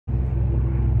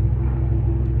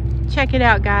check it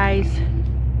out, guys.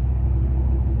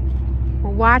 We're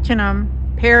watching them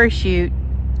parachute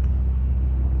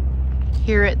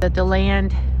here at the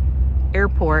DeLand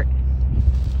airport.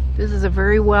 This is a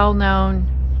very well-known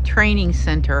training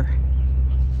center.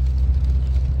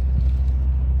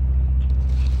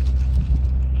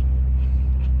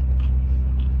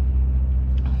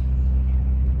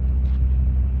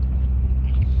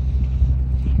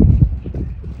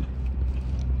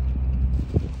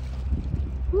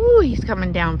 Ooh, he's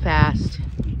coming down fast.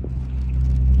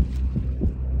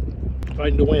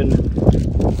 Fighting the wind.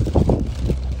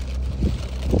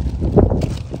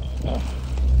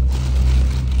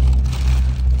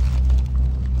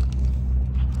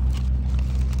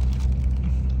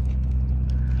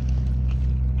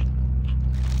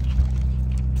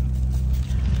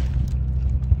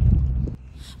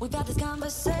 We've had this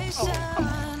conversation,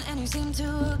 and you seem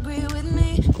to agree with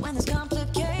me. When there's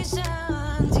complications,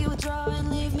 you withdraw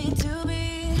and leave me to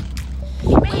be.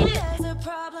 When there's a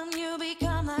problem, you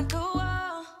become like a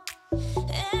wall.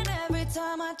 And every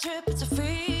time I trip, it's a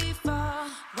free fall.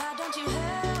 Why don't you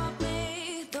help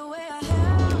me the way I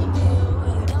help you?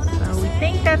 You don't have to So we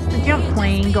think that's the jump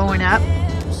plane going up.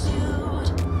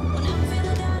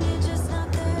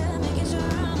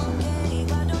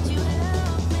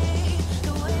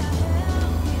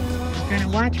 Gonna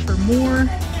watch for more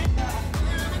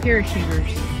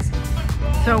parachuters.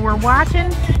 So we're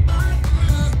watching,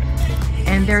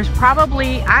 and there's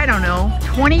probably, I don't know,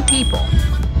 20 people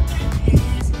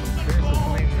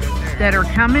that are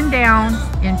coming down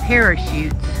in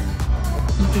parachutes.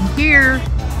 You can hear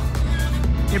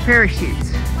their parachutes.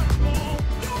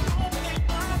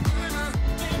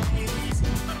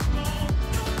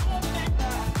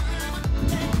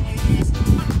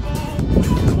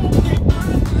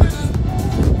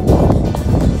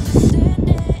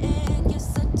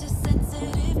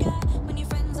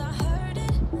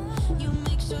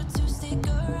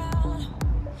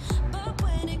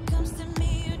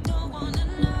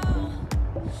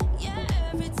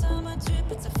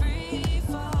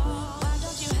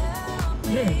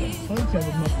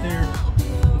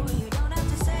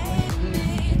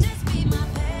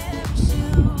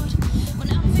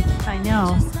 I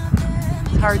know,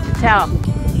 it's hard to tell.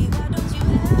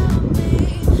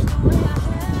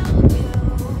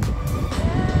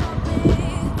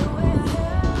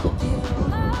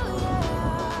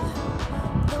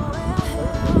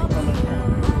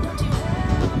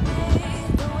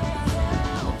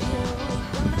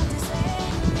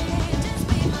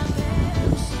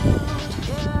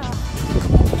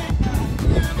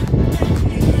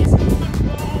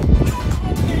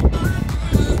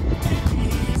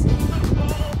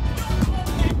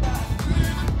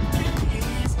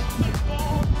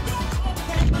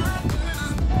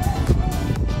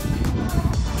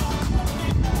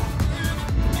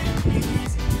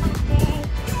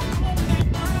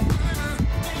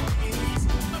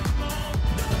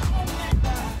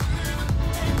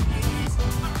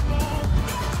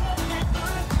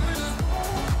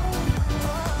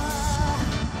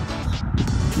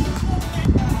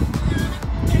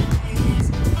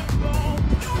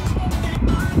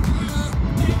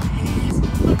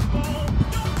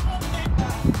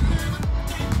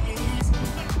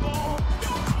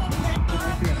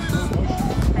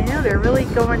 They're really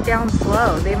going down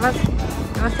slow. They must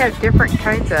have different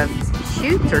kinds of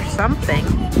chutes or something.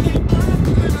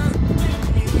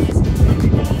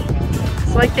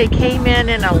 It's like they came in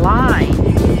a line.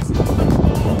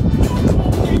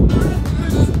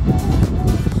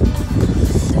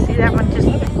 See that one just...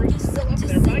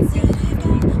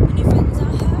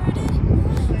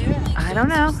 I don't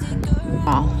know.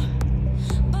 Oh.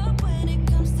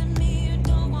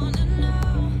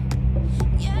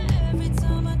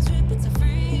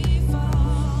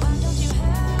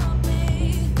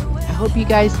 I hope you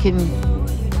guys can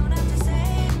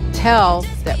tell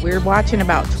that we're watching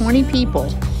about 20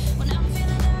 people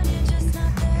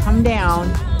come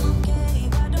down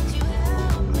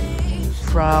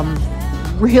from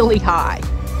really high.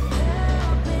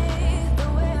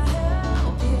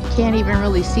 Can't even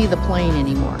really see the plane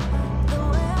anymore.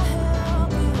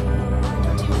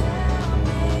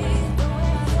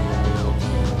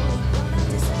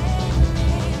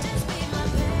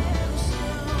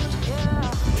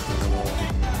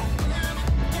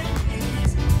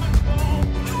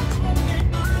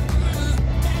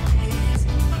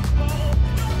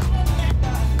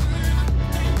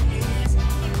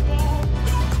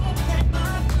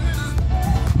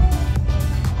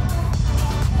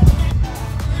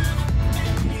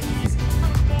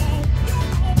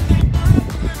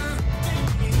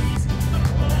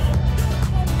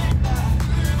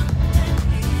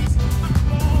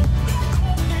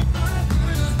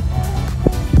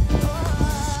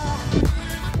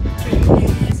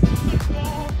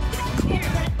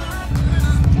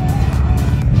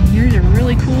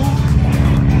 really cool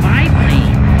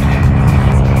biplane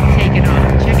taking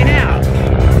off. Check it out.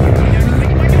 I don't know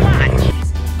which one to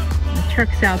watch. The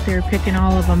truck's out there picking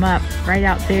all of them up right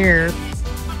out there.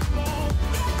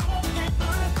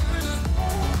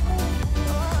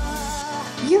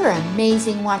 You're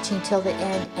amazing watching till the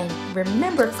end, and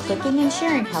remember, clicking and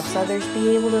sharing helps others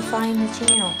be able to find the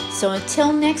channel. So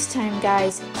until next time,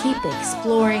 guys, keep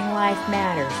exploring Life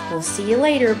Matters. We'll see you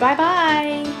later.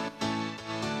 Bye-bye.